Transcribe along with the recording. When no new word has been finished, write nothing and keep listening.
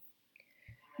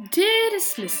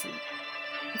Dearest listener,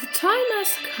 the time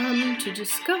has come to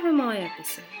discover my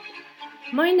episode.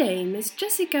 My name is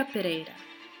Jessica Pereira,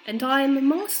 and I am a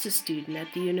master's student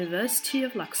at the University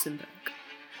of Luxembourg.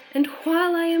 And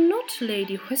while I am not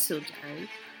Lady Whistledown,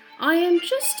 I am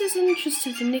just as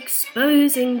interested in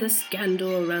exposing the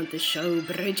scandal around the show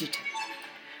Bridgerton.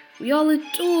 We all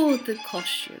adored the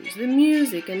costumes, the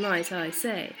music, and might I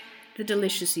say, the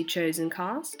deliciously chosen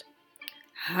cast.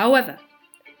 However,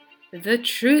 the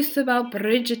truth about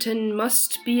Bridgerton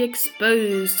must be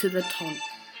exposed to the ton.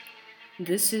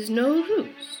 This is no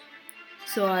ruse.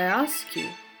 So I ask you,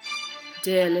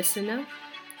 dear listener,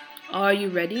 are you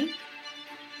ready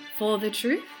for the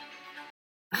truth?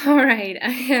 Alright,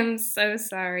 I am so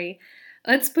sorry.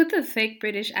 Let's put the fake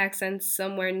British accent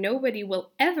somewhere nobody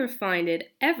will ever find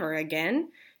it ever again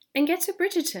and get to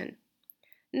Bridgerton.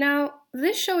 Now,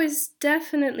 this show is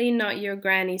definitely not your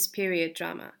granny's period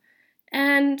drama.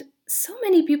 And so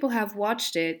many people have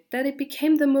watched it that it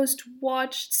became the most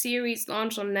watched series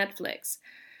launched on Netflix.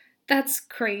 That's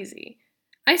crazy.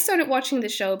 I started watching the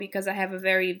show because I have a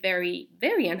very, very,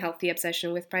 very unhealthy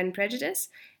obsession with Pride and Prejudice,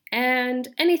 and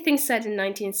anything set in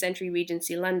 19th century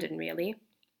Regency London, really.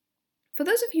 For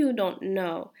those of you who don't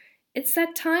know, it's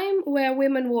that time where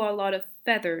women wore a lot of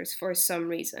feathers for some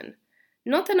reason.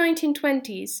 Not the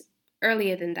 1920s,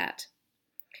 earlier than that.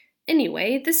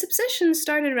 Anyway, this obsession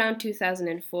started around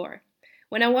 2004,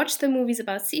 when I watched the movies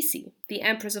about Sisi, the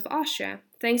Empress of Austria,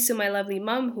 thanks to my lovely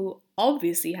mum who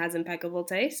obviously has impeccable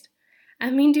taste. I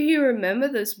mean, do you remember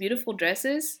those beautiful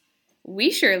dresses?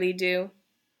 We surely do.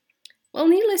 Well,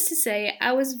 needless to say,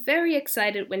 I was very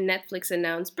excited when Netflix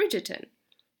announced Bridgerton,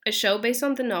 a show based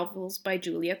on the novels by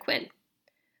Julia Quinn.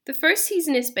 The first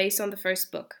season is based on the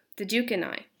first book, The Duke and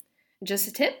I. Just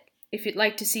a tip, if you'd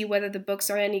like to see whether the books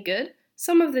are any good,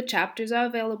 some of the chapters are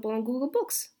available on Google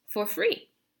Books for free.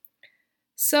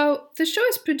 So, the show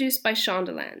is produced by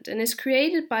Shondaland and is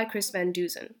created by Chris Van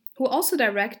Dusen, who also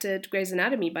directed Grey's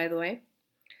Anatomy, by the way.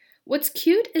 What's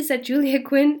cute is that Julia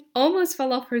Quinn almost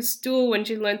fell off her stool when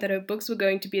she learned that her books were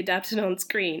going to be adapted on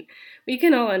screen. We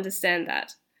can all understand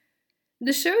that.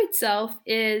 The show itself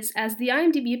is, as the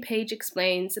IMDb page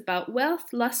explains, about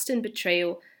wealth, lust, and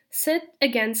betrayal set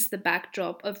against the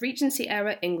backdrop of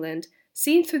Regency-era England,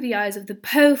 seen through the eyes of the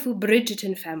powerful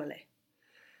Bridgerton family.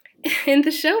 In the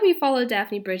show, we follow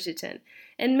Daphne Bridgerton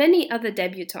and many other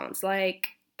debutantes like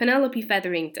Penelope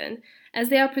Featherington as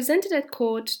they are presented at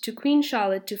court to Queen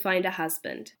Charlotte to find a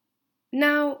husband.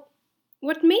 Now,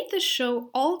 what made the show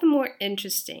all the more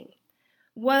interesting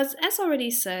was, as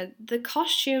already said, the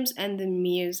costumes and the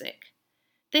music.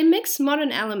 They mix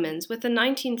modern elements with the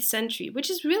 19th century, which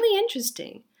is really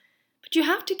interesting. But you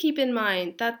have to keep in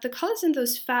mind that the colors in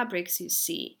those fabrics you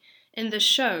see in the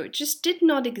show just did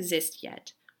not exist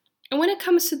yet. And when it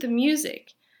comes to the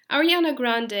music, Ariana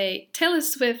Grande, Taylor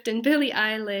Swift, and Billie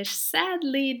Eilish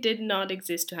sadly did not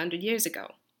exist 200 years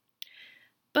ago.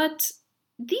 But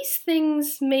these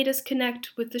things made us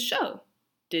connect with the show,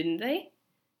 didn't they?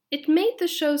 It made the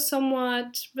show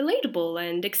somewhat relatable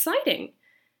and exciting.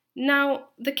 Now,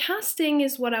 the casting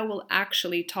is what I will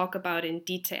actually talk about in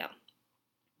detail.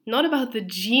 Not about the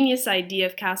genius idea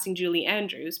of casting Julie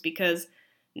Andrews, because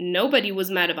nobody was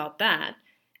mad about that.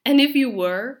 And if you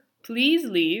were, please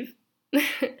leave.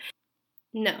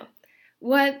 No.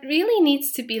 What really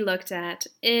needs to be looked at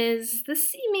is the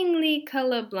seemingly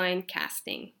colorblind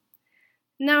casting.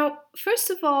 Now, first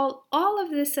of all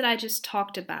of this that I just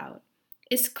talked about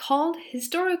is called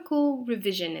historical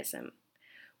revisionism,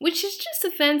 which is just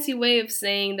a fancy way of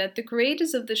saying that the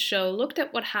creators of the show looked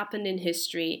at what happened in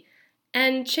history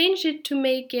and changed it to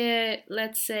make it,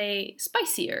 let's say,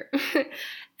 spicier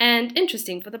and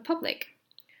interesting for the public.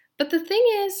 But the thing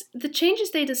is, the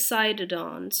changes they decided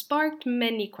on sparked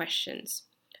many questions.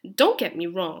 Don't get me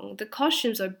wrong, the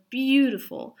costumes are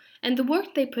beautiful, and the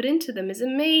work they put into them is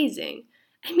amazing.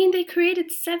 I mean, they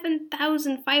created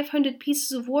 7,500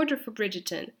 pieces of wardrobe for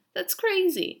Bridgerton. That's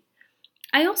crazy.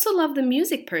 I also love the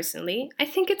music personally. I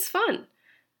think it's fun.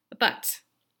 But,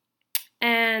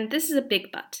 and this is a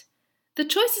big but, the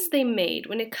choices they made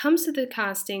when it comes to the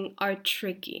casting are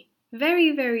tricky.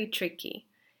 Very, very tricky.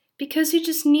 Because you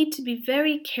just need to be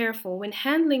very careful when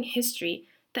handling history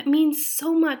that means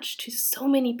so much to so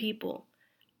many people.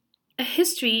 A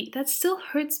history that still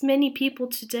hurts many people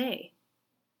today.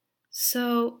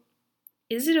 So,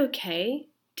 is it okay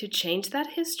to change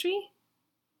that history?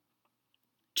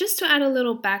 Just to add a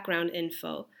little background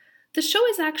info, the show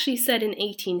is actually set in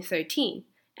 1813,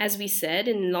 as we said,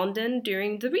 in London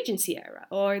during the Regency era,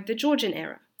 or the Georgian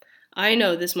era. I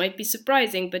know this might be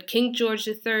surprising, but King George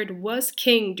III was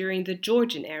king during the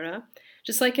Georgian era,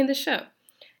 just like in the show.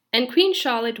 and Queen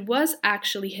Charlotte was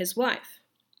actually his wife.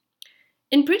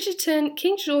 In Bridgerton,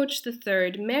 King George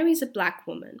III marries a black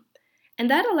woman, and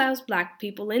that allows black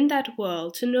people in that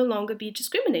world to no longer be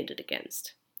discriminated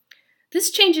against.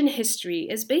 This change in history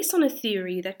is based on a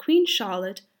theory that Queen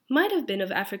Charlotte might have been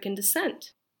of African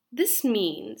descent. This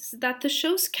means that the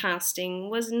show's casting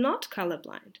was not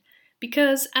colorblind,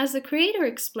 because, as the creator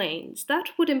explains,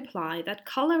 that would imply that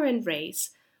color and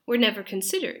race were never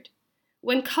considered,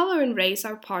 when color and race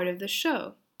are part of the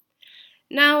show.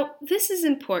 Now, this is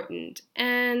important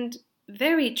and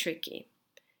very tricky.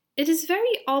 It is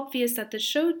very obvious that the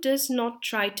show does not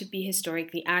try to be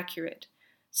historically accurate,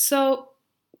 so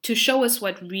to show us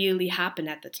what really happened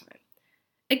at the time.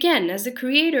 Again, as the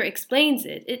creator explains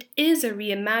it, it is a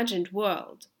reimagined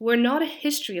world. We're not a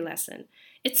history lesson.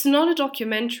 It's not a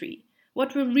documentary.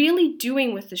 What we're really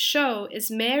doing with the show is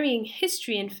marrying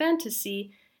history and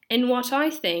fantasy in what I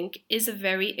think is a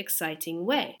very exciting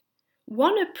way.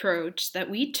 One approach that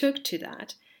we took to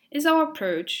that is our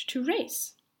approach to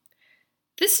race.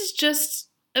 This is just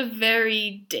a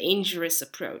very dangerous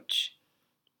approach.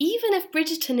 Even if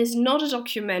Bridgerton is not a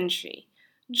documentary,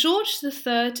 George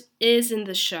III is in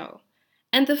the show,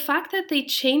 and the fact that they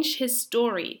changed his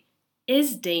story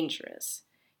is dangerous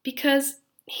because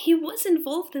he was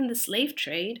involved in the slave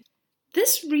trade.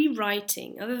 This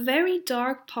rewriting of a very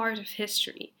dark part of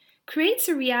history creates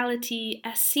a reality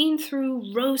as seen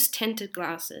through rose-tinted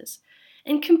glasses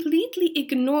and completely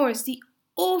ignores the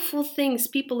awful things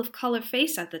people of color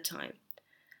faced at the time.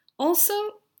 Also,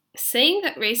 saying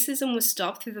that racism was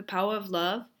stopped through the power of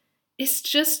love is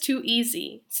just too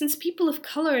easy, since people of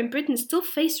color in Britain still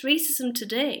face racism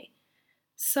today.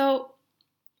 So,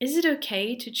 is it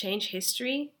okay to change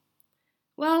history?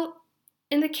 Well,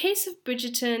 in the case of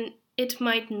Bridgerton, it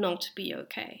might not be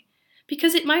okay,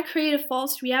 because it might create a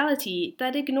false reality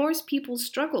that ignores people's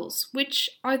struggles, which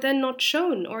are then not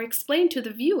shown or explained to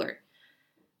the viewer.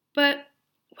 But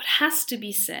what has to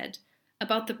be said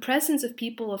about the presence of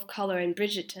people of color in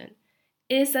Bridgerton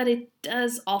is that it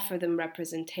does offer them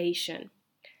representation.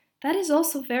 That is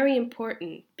also very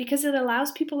important because it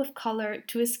allows people of color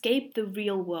to escape the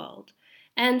real world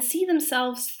and see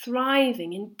themselves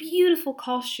thriving in beautiful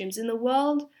costumes in a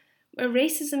world where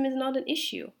racism is not an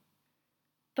issue.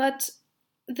 But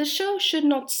the show should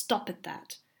not stop at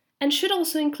that and should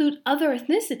also include other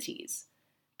ethnicities.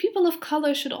 People of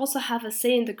color should also have a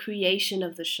say in the creation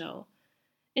of the show.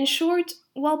 In short,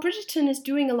 while Bridgerton is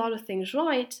doing a lot of things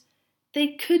right, they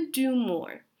could do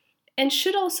more, and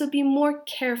should also be more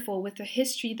careful with the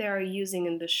history they are using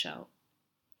in the show.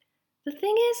 The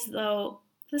thing is, though,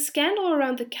 the scandal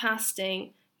around the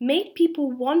casting made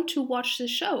people want to watch the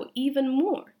show even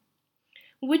more,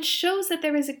 which shows that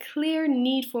there is a clear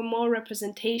need for more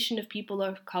representation of people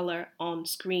of color on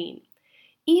screen,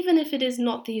 even if it is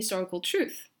not the historical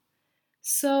truth.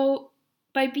 So,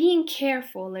 by being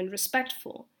careful and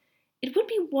respectful, it would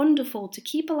be wonderful to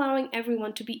keep allowing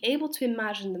everyone to be able to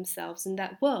imagine themselves in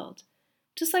that world,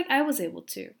 just like I was able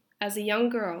to, as a young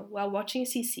girl while watching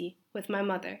Sisi with my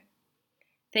mother.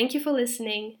 Thank you for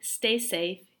listening, stay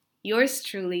safe, yours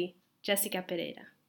truly, Jessica Pereira.